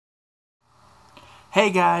Hey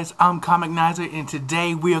guys, I'm Comic Nizer, and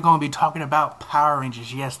today we are going to be talking about Power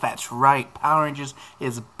Rangers. Yes, that's right, Power Rangers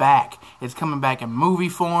is back. It's coming back in movie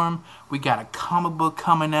form. We got a comic book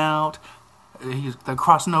coming out. They're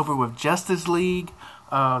crossing over with Justice League.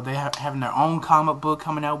 They're having their own comic book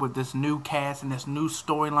coming out with this new cast and this new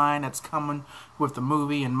storyline that's coming with the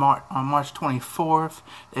movie on March 24th.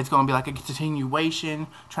 It's going to be like a continuation,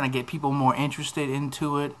 trying to get people more interested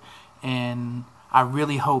into it, and I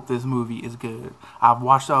really hope this movie is good. I've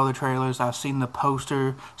watched all the trailers. I've seen the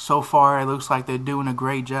poster. So far, it looks like they're doing a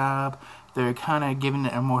great job. They're kind of giving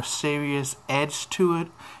it a more serious edge to it,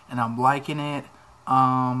 and I'm liking it.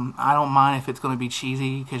 I don't mind if it's going to be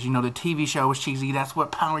cheesy, because, you know, the TV show was cheesy. That's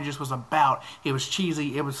what Power Rangers was about. It was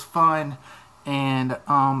cheesy. It was fun, and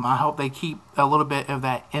I hope they keep a little bit of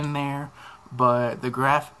that in there. But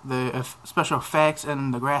the special effects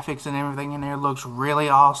and the graphics and everything in there looks really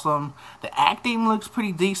awesome. The acting looks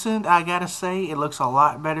pretty decent, I gotta say. It looks a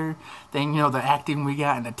lot better than, you know, the acting we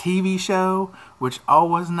got in the TV show, which all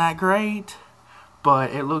wasn't that great.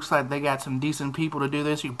 But it looks like they got some decent people to do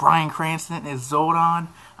this. Bryan Cranston is Zordon.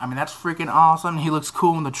 I mean, that's freaking awesome. He looks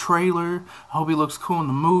cool in the trailer. I hope he looks cool in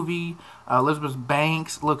the movie. Elizabeth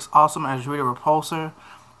Banks looks awesome as Rita Repulsa.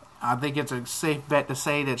 I think it's a safe bet to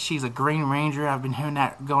say that she's a Green Ranger. I've been hearing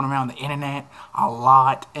that going around the internet a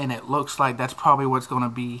lot, and it looks like that's probably what's going to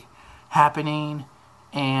be happening.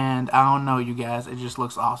 And I don't know, you guys, it just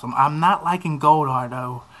looks awesome. I'm not liking Goldar,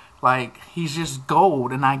 though. Like, he's just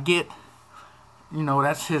gold, and I get, you know,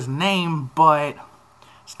 that's his name, but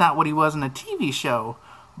it's not what he was in the TV show.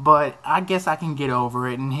 But I guess I can get over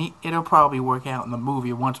it, and it'll probably work out in the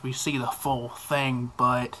movie once we see the full thing,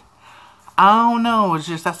 but I don't know, it's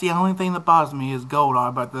just, that's the only thing that bothers me is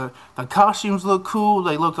Goldar. But the costumes look cool.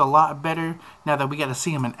 They looked a lot better now that we got to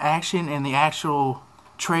see them in action in the actual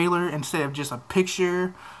trailer instead of just a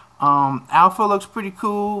picture. Alpha looks pretty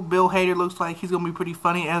cool. Bill Hader looks like he's going to be pretty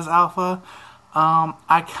funny as Alpha.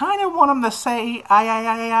 I kind of want him to say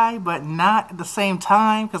I, but not at the same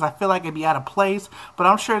time, because I feel like it'd be out of place. But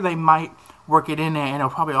I'm sure they might work it in there, and it'll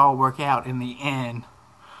probably all work out in the end.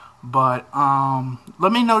 But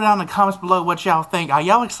let me know down in the comments below what y'all think. Are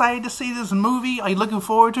y'all excited to see this movie? Are you looking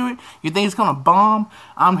forward to it? You think it's gonna bomb?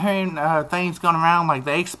 I'm hearing things going around like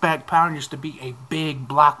they expect Power Rangers to be a big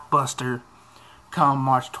blockbuster come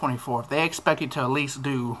March 24th. They expect it to at least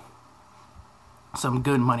do some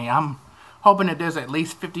good money. I'm hoping it does at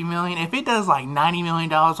least $50 million. If it does like $90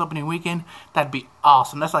 million opening weekend, that'd be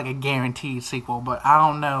awesome. That's like a guaranteed sequel, but I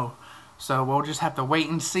don't know. So we'll just have to wait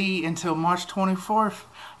and see until March 24th.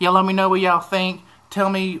 Y'all let me know what y'all think.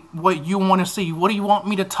 Tell me what you want to see. What do you want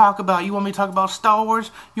me to talk about? You want me to talk about Star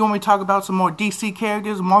Wars? You want me to talk about some more DC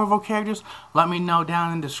characters, Marvel characters? Let me know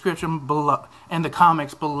down in the description below, in the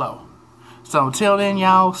comments below. So until then,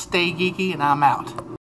 y'all, stay geeky, and I'm out.